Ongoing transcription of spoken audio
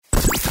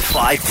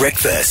5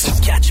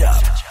 Breakfast. Catch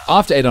up.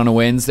 After 8 on a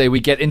Wednesday,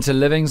 we get into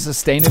living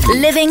sustainably.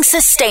 Living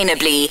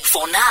sustainably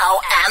for now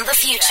and the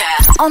future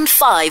on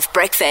 5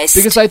 Breakfast.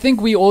 Because I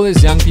think we all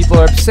as young people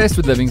are obsessed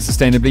with living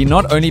sustainably,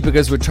 not only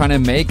because we're trying to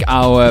make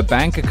our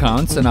bank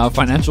accounts and our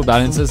financial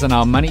balances and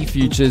our money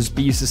futures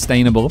be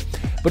sustainable,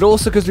 but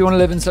also because we want to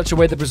live in such a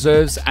way that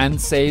preserves and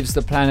saves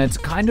the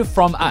planet kind of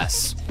from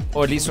us,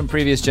 or at least from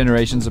previous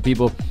generations of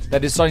people,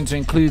 that is starting to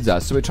include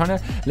us. So we're trying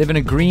to live in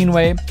a green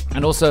way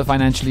and also a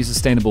financially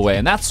sustainable way.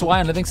 And that's why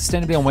on Living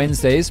Sustainably on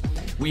Wednesdays,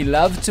 we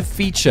love to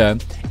feature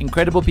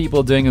incredible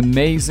people doing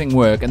amazing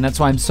work. And that's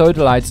why I'm so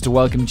delighted to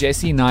welcome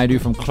Jessie Naidu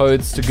from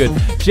Clothes to Good.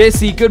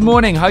 Jessie, good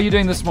morning. How are you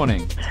doing this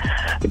morning?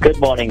 Good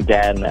morning,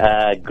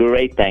 Dan.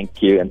 Great,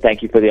 thank you. And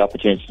thank you for the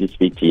opportunity to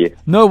speak to you.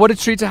 No, what a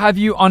treat to have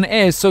you on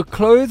air. So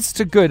Clothes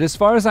to Good, as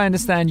far as I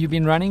understand, you've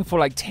been running for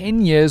like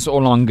 10 years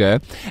or longer,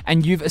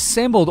 and you've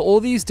assembled all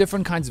these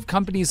different kinds of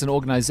companies and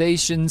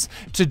organizations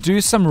to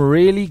do some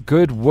really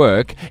good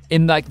work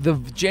in like the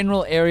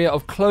general area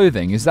of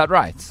clothing. Is that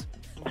right?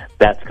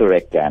 That's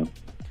correct, Dan.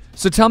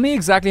 So tell me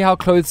exactly how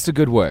Clothes to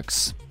Good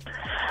works.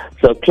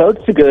 So Clothes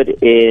to Good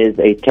is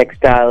a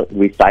textile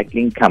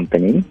recycling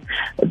company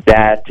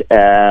that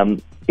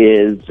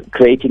is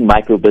creating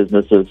micro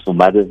businesses for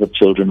mothers of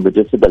children with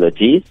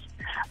disabilities,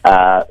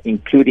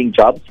 including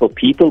jobs for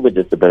people with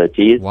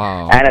disabilities,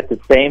 Wow. and at the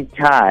same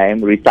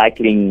time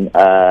recycling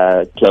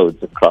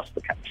clothes across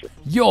the country.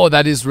 Yo,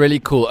 that is really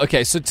cool.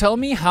 Okay, so tell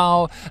me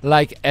how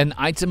like an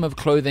item of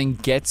clothing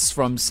gets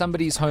from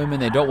somebody's home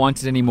and they don't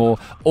want it anymore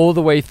all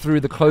the way through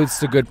the Clothes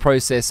to Good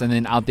process and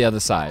then out the other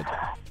side.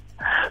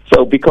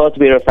 So because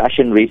we're a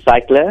fashion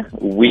recycler,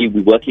 we're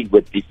working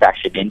with the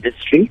fashion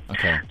industry.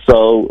 Okay.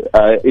 So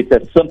it's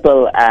as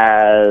simple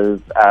as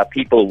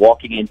people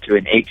walking into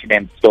an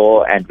H&M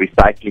store and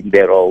recycling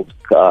their old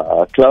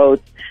clothes.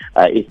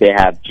 If they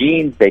have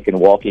jeans, they can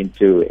walk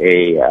into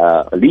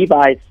a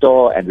Levi's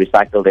store and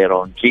recycle their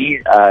own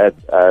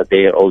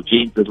their old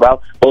jeans as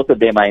well. Both of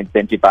them are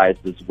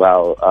incentivized as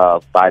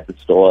well by the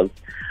stores.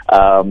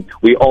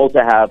 We also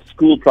have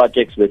school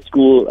projects where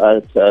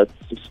school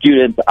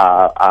students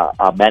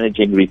are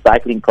managing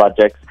recycling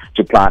projects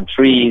to plant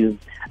trees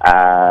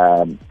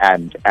and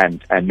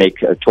make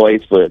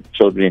toys for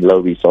children in low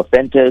resource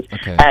centers.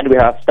 Okay. And we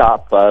have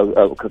staff,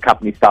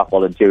 company staff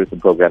volunteerism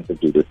programs that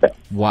do the same.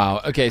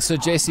 Wow. Okay, so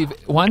Jessie,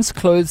 once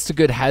Clothes to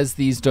Good has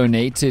these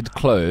donated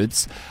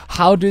clothes,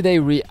 how do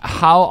they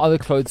how are the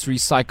clothes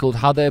recycled?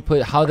 How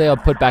they are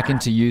put back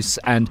into use,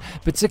 and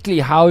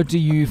particularly how do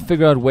you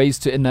figure out ways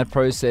to in that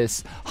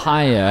process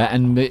hire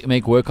and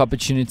make work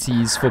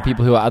opportunities for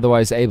people who are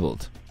otherwise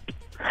abled?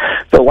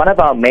 So one of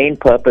our main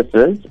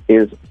purposes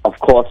is, of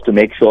course, to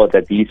make sure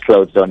that these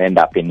clothes don't end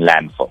up in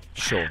landfill.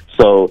 Sure.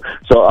 So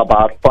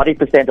about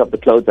 40% of the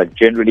clothes are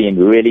generally in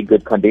really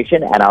good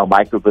condition, and our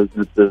micro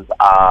businesses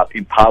are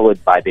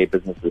empowered by their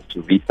businesses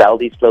to resell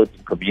these clothes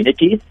in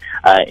communities,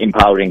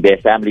 empowering their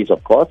families,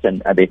 of course,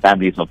 and their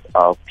families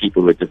of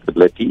people with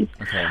disabilities.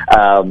 Okay.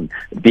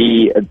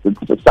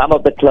 Some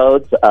of the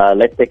clothes,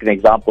 let's take an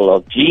example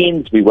of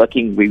jeans. We worked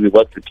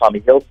with Tommy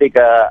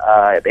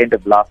Hilfiger at the end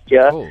of last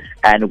year, Cool.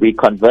 and we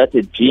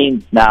converted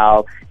jeans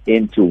now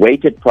into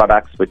weighted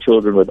products for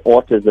children with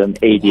autism,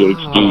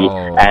 ADHD,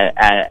 Wow.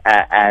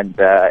 and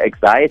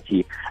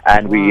anxiety.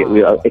 And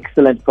we are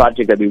excellent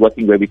project that we're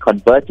working where we're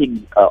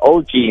converting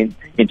old jeans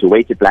into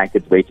weighted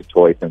blankets, weighted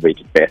toys, and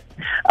weighted vests.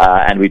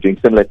 And we're doing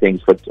similar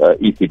things for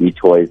ECD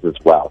toys as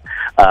well.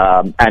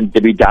 And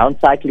we're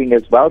downcycling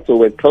as well. So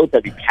with clothes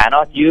that we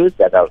cannot use,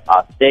 that are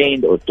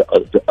stained or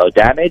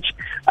damaged,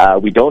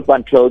 we don't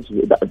want clothes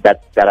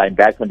that are in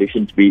bad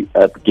condition to be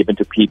given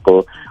to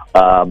people.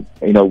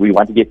 We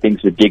want to give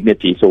things with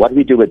dignity. So what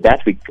we do with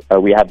that,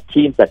 we have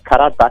teams that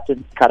cut out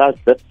buttons, cut out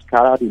zips,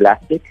 cut out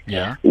elastic.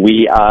 Yeah.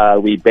 We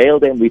bale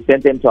them, we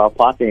send them to our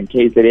partner in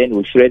KZN,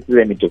 we shred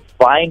them into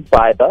fine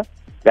fiber.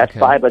 That Okay.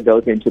 fiber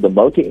goes into the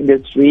motor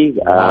industry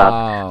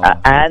Wow.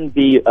 and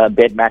the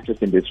bed mattress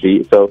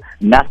industry. So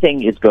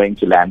nothing is going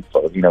to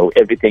landfill.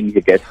 Everything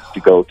gets to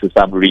go to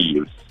some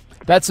reuse.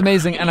 That's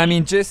amazing. And I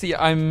mean, Jessie,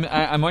 I'm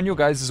on your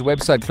guys'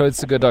 website,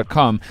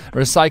 clothestogod.com.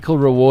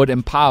 Recycle, reward,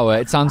 empower.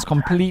 It sounds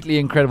completely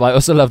incredible. I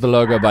also love the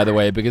logo, by the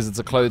way, because it's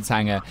a clothes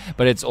hanger,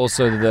 but it's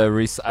also the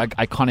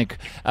iconic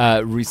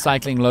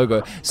recycling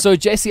logo. So,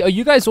 Jessie, are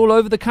you guys all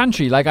over the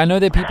country? Like, I know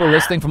there are people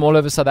listening from all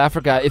over South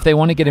Africa if they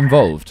want to get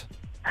involved.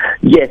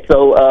 Yes,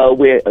 so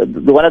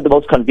one of the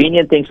most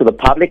convenient things for the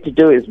public to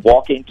do is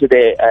walk into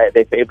their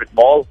favorite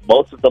mall.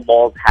 Most of the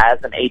malls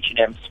has an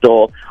H&M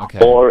store Okay.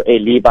 or a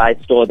Levi's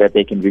store that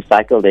they can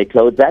recycle their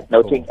clothes at.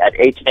 Noting at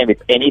H&M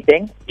it's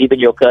anything, even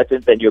your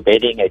curtains and your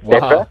bedding, etc.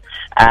 Wow.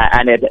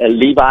 And at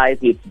Levi's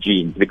it's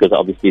jeans, because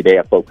obviously they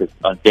are focused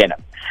on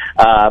denim.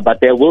 But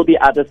there will be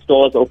other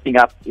stores opening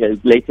up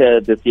later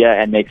this year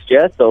and next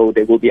year, so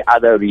there will be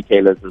other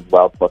retailers as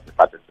well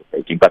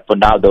participating. But for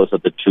now, those are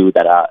the two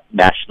that are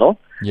national.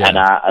 Yeah. And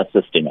are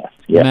assisting us,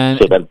 Man,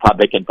 so that the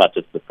public can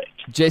participate.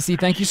 Jessie,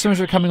 thank you so much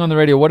for coming on the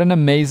radio. What an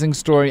amazing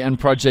story and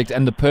project,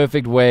 and the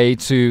perfect way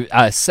to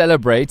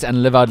celebrate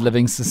and live out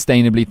living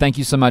sustainably. Thank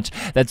you so much.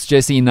 That's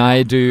Jessie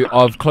Naidu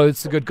of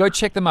Clothes to Good. Go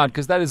check them out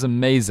because that is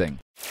amazing.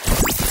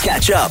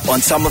 Catch up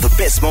on some of the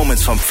best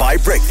moments from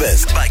 5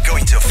 Breakfast by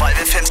going to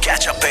 5FM's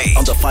catch-up page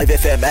on the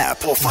 5FM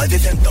app or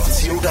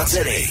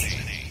 5FM.co.za.